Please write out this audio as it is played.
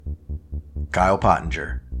Kyle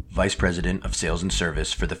Pottinger, Vice President of Sales and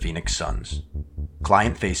Service for the Phoenix Suns.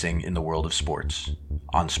 Client-facing in the world of sports,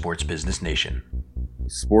 on Sports Business Nation.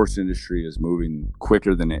 Sports industry is moving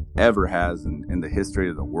quicker than it ever has in the history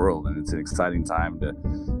of the world, and it's an exciting time to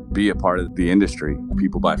be a part of the industry.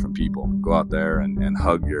 People buy from people. Go out there and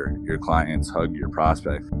hug your clients, hug your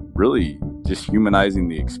prospects. Really just humanizing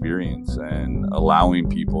the experience and allowing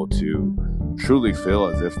people to truly feel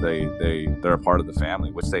as if they're a part of the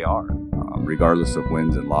family, which they are. Regardless of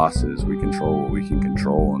wins and losses, we control what we can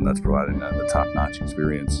control, and that's providing the top-notch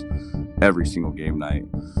experience every single game night.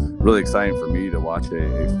 Really exciting for me to watch a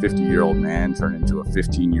 50-year-old man turn into a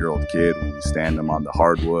 15-year-old kid when you stand them on the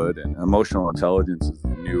hardwood. And emotional intelligence is the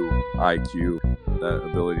new IQ, that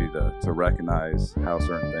ability to recognize how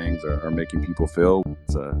certain things are making people feel.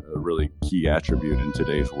 It's a really key attribute in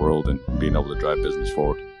today's world and being able to drive business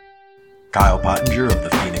forward. Kyle Pottinger of the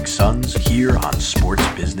Phoenix Suns here on Sports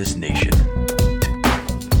Business Nation.